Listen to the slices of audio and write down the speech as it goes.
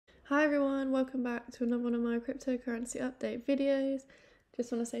Hi everyone, welcome back to another one of my cryptocurrency update videos.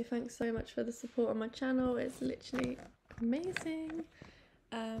 Just want to say thanks so much for the support on my channel, it's literally amazing.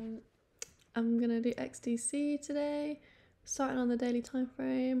 I'm gonna do XDC today, starting on the daily time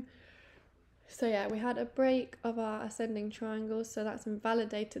frame. So yeah, we had a break of our ascending triangle, so that's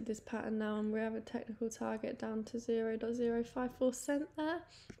invalidated this pattern now, and we have a technical target down to 0.054 cent there,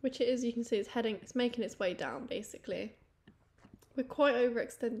 which it is, you can see it's making its way down basically. We're quite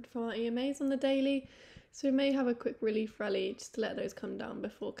overextended from our EMAs on the daily, so we may have a quick relief rally just to let those come down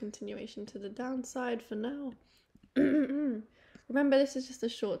before continuation to the downside for now. Remember, this is just a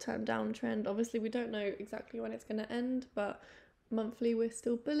short-term downtrend. Obviously, we don't know exactly when it's going to end, but monthly we're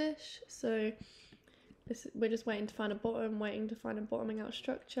still bullish, so we're just waiting to find a bottom, waiting to find a bottoming out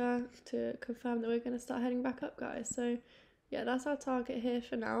structure to confirm that we're going to start heading back up, guys. So yeah, that's our target here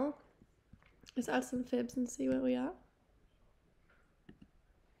for now. Let's add some fibs and see where we are.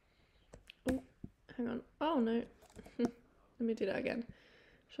 Hang on. Oh no. Let me do that again.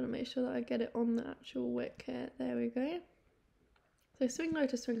 Just want to make sure that I get it on the actual wick here. There we go. So swing low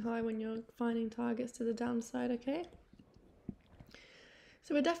to swing high when you're finding targets to the downside, okay?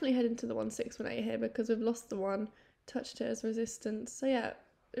 So we're definitely heading to the 1618 here because we've lost the one, touched it as resistance. So yeah,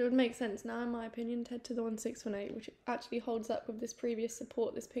 it would make sense now in my opinion to head to the 1618, which actually holds up with this previous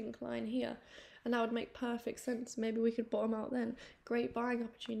support, this pink line here. And that would make perfect sense. Maybe we could bottom out then. Great buying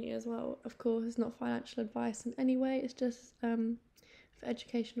opportunity as well. Of course, it's not financial advice in any way. It's just for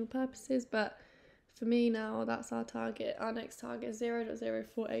educational purposes. But for me now, that's our target. Our next target is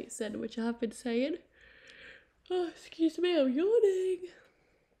 0.048 cent, which I have been saying. Oh, excuse me, I'm yawning.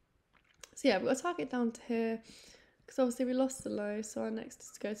 So yeah, we've got a target down to here. Because obviously we lost the low. So our next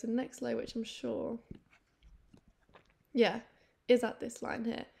is to go to the next low, which I'm sure, yeah, is at this line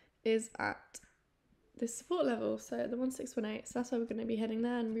here. Is at this support level, so the 1618, so that's why we're going to be heading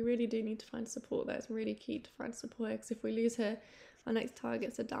there, and we really do need to find support there. It's really key to find support here, because if we lose here, our next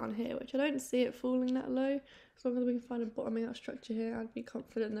targets are down here, which I don't see it falling that low. As long as we can find a bottoming out structure here, I'd be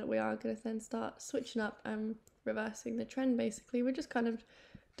confident that we are going to then start switching up and reversing the trend basically. We're just kind of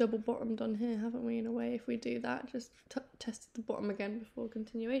double bottomed on here, haven't we, in a way? If we do that, just tested the bottom again before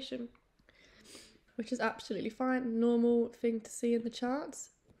continuation, which is absolutely fine, normal thing to see in the charts,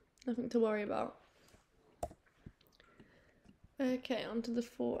 nothing to worry about. Okay, onto the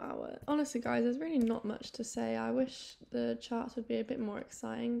 4 hour. Honestly, guys, there's really not much to say. I wish the charts would be a bit more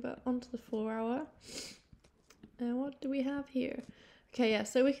exciting, but onto the 4 hour. What do we have here? Okay, yeah,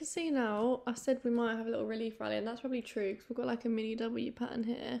 so we can see now, I said we might have a little relief rally, and that's probably true, because we've got like a mini W pattern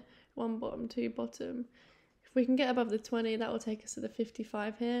here. One bottom, two bottom. If we can get above the 20, that will take us to the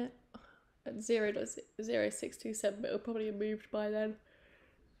 55 here. At 0.0627, but it'll probably have moved by then.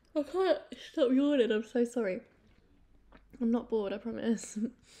 I can't stop yawning, I'm so sorry. I'm not bored, I promise.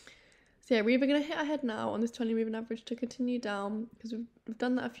 So yeah, we're either going to hit our head now on this 20 moving average to continue down, because we've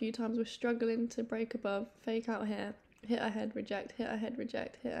done that a few times. We're struggling to break above, fake out here, hit our head, reject, hit our head,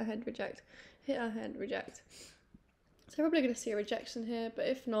 reject, hit our head, reject, hit our head, reject. So we're probably going to see a rejection here, but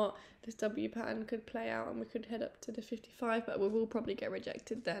if not, this W pattern could play out and we could head up to the 55, but we will probably get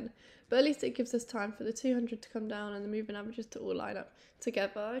rejected then. But at least it gives us time for the 200 to come down and the moving averages to all line up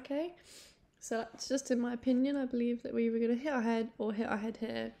together, okay? So that's just in my opinion. I believe that we were going to hit our head or hit our head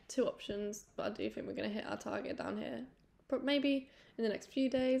here. Two options, but I do think we're going to hit our target down here. But maybe in the next few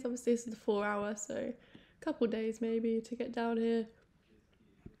days. Obviously this is the 4 hour, so a couple days maybe to get down here.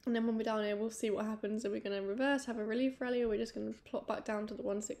 And then when we're down here, we'll see what happens. Are we going to reverse, have a relief rally, or are we just going to plot back down to the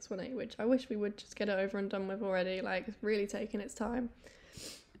 1618, which I wish we would just get it over and done with already. Like, it's really taking its time.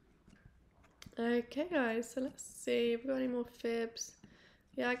 Okay, guys, so let's see. Have we got any more fibs?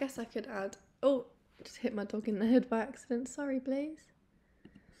 Yeah, I guess I could add... Oh, just hit my dog in the head by accident. Sorry, please.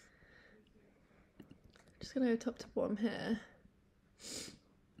 Just going to go top to bottom here.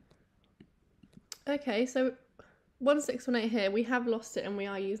 Okay, so 1618 here, we have lost it and we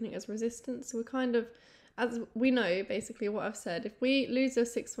are using it as resistance. So we're kind of, as we know, basically what I've said, if we lose the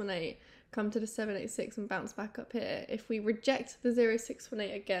 618, come to the 786 and bounce back up here, if we reject the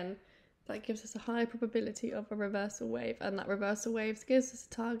 0618 again, that gives us a high probability of a reversal wave, and that reversal wave gives us a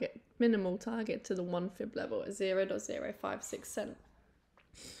target, minimal target to the 1 fib level at 0.056 cent.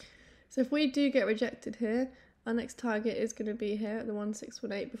 So if we do get rejected here, our next target is going to be here at the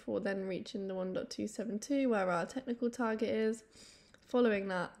 1618 before then reaching the 1.272 where our technical target is. Following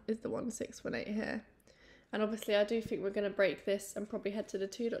that is the 1618 here. And obviously I do think we're going to break this and probably head to the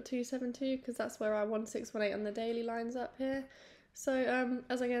 2.272 because that's where our 1618 on the daily lines up here. So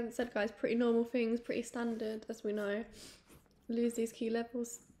as again said, guys, pretty normal things, pretty standard, as we know. Lose these key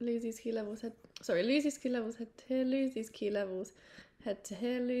levels, lose these key levels, head here, lose these key levels, head to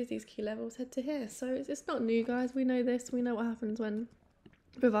here, lose these key levels, head to here. So it's not new, guys. We know this. We know what happens when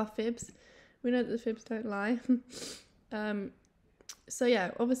with our fibs. We know that the fibs don't lie. So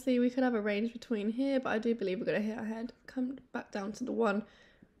yeah, obviously we could have a range between here, but I do believe we're going to hit our head, come back down to the 1,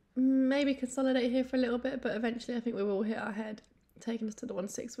 maybe consolidate here for a little bit, but eventually I think we will hit our head, taking us to the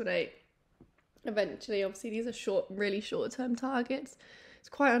 1618. Eventually, obviously these are really short-term targets. It's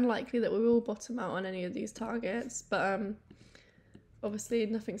quite unlikely that we will bottom out on any of these targets, but obviously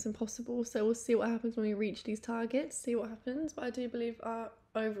nothing's impossible, so we'll see what happens when we reach these targets, see what happens, but I do believe our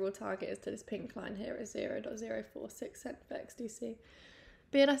overall target is to this pink line here at 0.046 cent for XDC.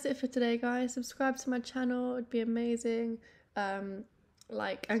 But yeah, that's it for today, guys. Subscribe to my channel, it'd be amazing.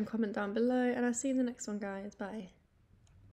 Like and comment down below, and I'll see you in the next one, guys. Bye.